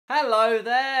Hello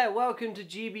there, welcome to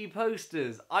GB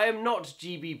Posters. I am not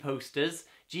GB Posters.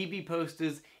 GB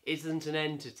Posters isn't an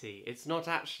entity. It's not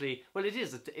actually, well it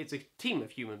is, it's a team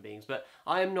of human beings, but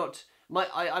I'm not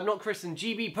Chris and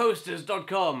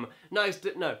gbposters.com.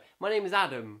 No, my name is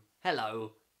Adam.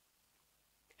 Hello.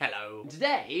 Hello.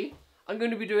 Today, I'm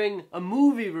going to be doing a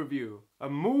movie review.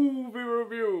 I've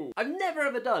never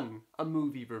ever done a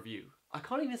movie review. I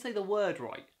can't even say the word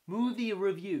right. Movie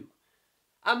review.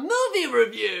 A movie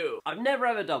review! I've never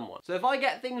ever done one. So if I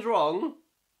get things wrong,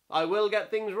 I will get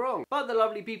things wrong. But the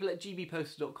lovely people at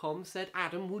gbposter.com said,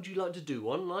 Adam, would you like to do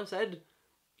one? And I said,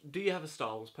 do you have a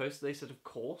Star Wars poster? They said, of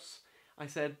course. I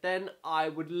said, then I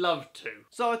would love to.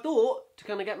 So I thought, to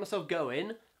kind of get myself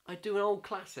going, I'd do an old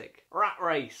classic, Rat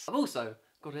Race. I've also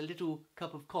got a little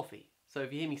cup of coffee. So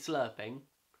if you hear me slurping,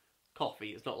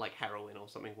 coffee, it's not like heroin or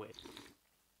something weird.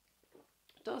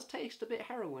 It does taste a bit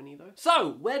heroin-y though.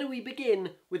 So, where do we begin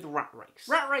with Rat Race?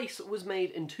 Rat Race was made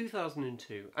in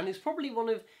 2002 and it's probably one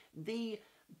of the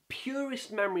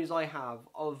purest memories I have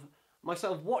of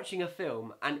myself watching a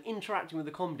film and interacting with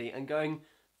the comedy and going,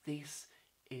 this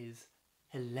is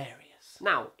hilarious.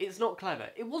 Now, it's not clever.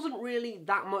 It wasn't really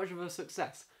that much of a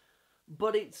success,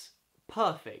 but it's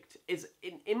perfect. It's,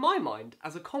 in my mind,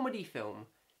 as a comedy film,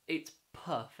 it's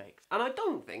perfect. And I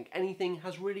don't think anything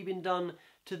has really been done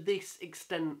to this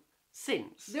extent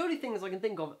since. The only things I can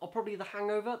think of are probably The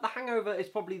Hangover. The Hangover is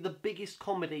probably the biggest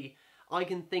comedy I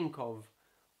can think of.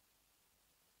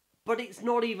 But it's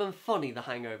not even funny, The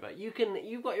Hangover. You've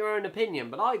got your own opinion,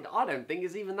 but I don't think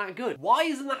it's even that good. Why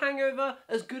isn't The Hangover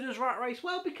as good as Rat Race?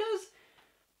 Well, because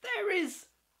there is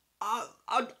a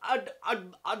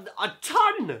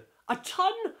ton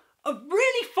of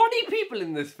really funny people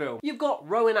in this film. You've got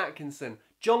Rowan Atkinson,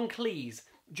 John Cleese,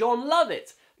 John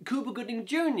Lovett, Cuba Gooding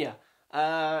Jr.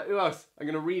 Who else? I'm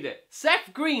going to read it.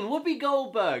 Seth Green, Whoopi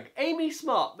Goldberg, Amy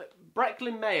Smart,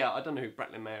 Brecklin Mayer. I don't know who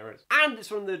Brecklin Mayer is. And it's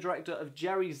from the director of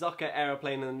Jerry Zucker,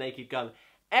 Aeroplane and the Naked Gun.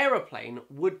 Aeroplane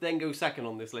would then go second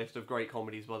on this list of great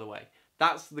comedies, by the way.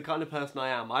 That's the kind of person I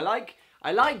am. I like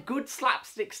good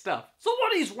slapstick stuff. So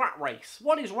what is Rat Race?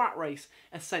 What is Rat Race,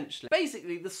 essentially?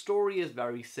 Basically, the story is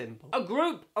very simple. A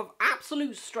group of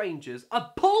absolute strangers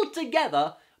are pulled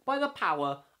together by the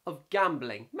power of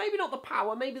gambling. Maybe not the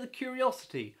power, maybe the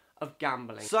curiosity of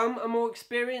gambling. Some are more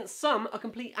experienced, some are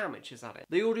complete amateurs at it.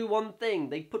 They all do one thing.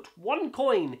 They put one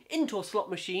coin into a slot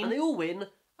machine and they all win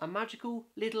a magical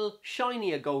little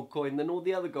shinier gold coin than all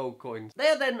the other gold coins. They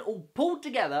are then all pulled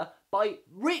together by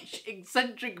rich,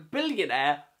 eccentric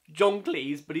billionaire John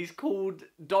Cleese, but he's called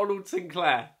Donald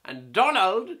Sinclair. And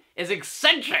Donald is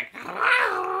eccentric.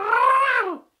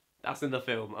 That's in the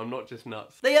film, I'm not just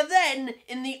nuts. They are then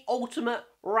in the ultimate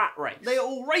rat race. They are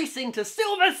all racing to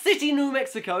Silver City, New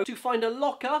Mexico to find a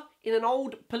locker in an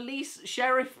old police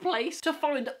sheriff place. To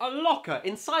find a locker.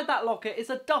 Inside that locker is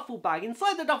a duffel bag.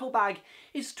 Inside the duffel bag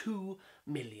is $2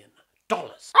 million.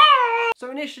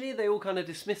 So initially they all kind of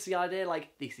dismiss the idea like,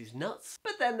 this is nuts.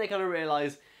 But then they kind of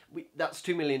realise, that's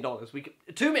 $2 million.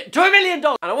 $2 million!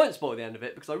 And I won't spoil the end of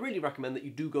it because I really recommend that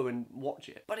you do go and watch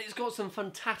it. But it's got some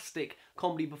fantastic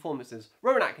comedy performances.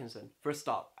 Rowan Atkinson, for a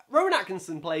start. Rowan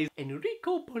Atkinson plays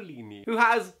Enrico Pollini, who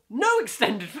has no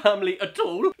extended family at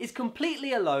all, is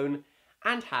completely alone,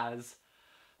 and has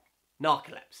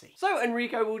narcolepsy. So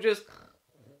Enrico will just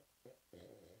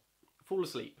fall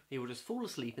asleep. He will just fall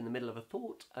asleep in the middle of a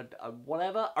thought,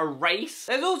 a race.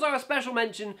 There's also a special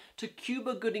mention to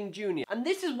Cuba Gooding Jr. And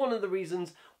this is one of the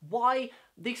reasons why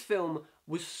this film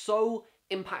was so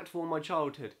impactful in my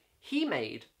childhood. He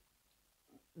made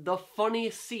the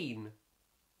funniest scene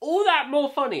all that more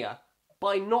funnier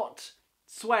by not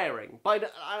swearing.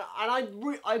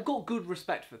 I've got good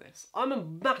respect for this. I'm a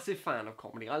massive fan of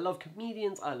comedy. I love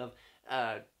comedians, I love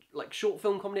like short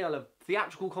film comedy, I love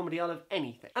theatrical comedy, I love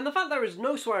anything. And the fact there is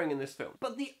no swearing in this film,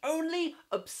 but the only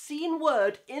obscene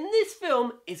word in this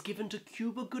film is given to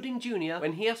Cuba Gooding Jr.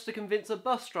 when he has to convince a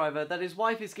bus driver that his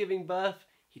wife is giving birth.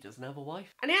 He doesn't have a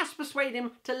wife. And he has to persuade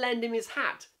him to lend him his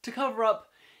hat to cover up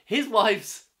his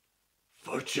wife's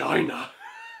vagina.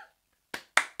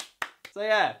 So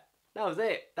yeah, that was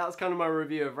it. That was kind of my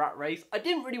review of Rat Race. I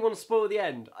didn't really want to spoil the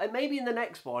end. Maybe in the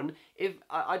next one, if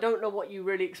I don't know what you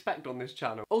really expect on this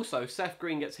channel. Also, Seth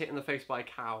Green gets hit in the face by a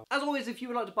cow. As always, if you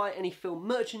would like to buy any film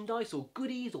merchandise or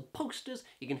goodies or posters,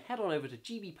 you can head on over to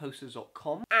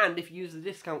gbposters.com. And if you use the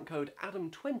discount code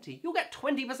ADAM20, you'll get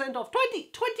 20% off.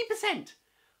 20%!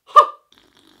 Huh!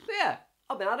 So yeah,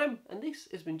 I've been Adam, and this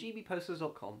has been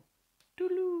gbposters.com.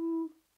 Toodaloo!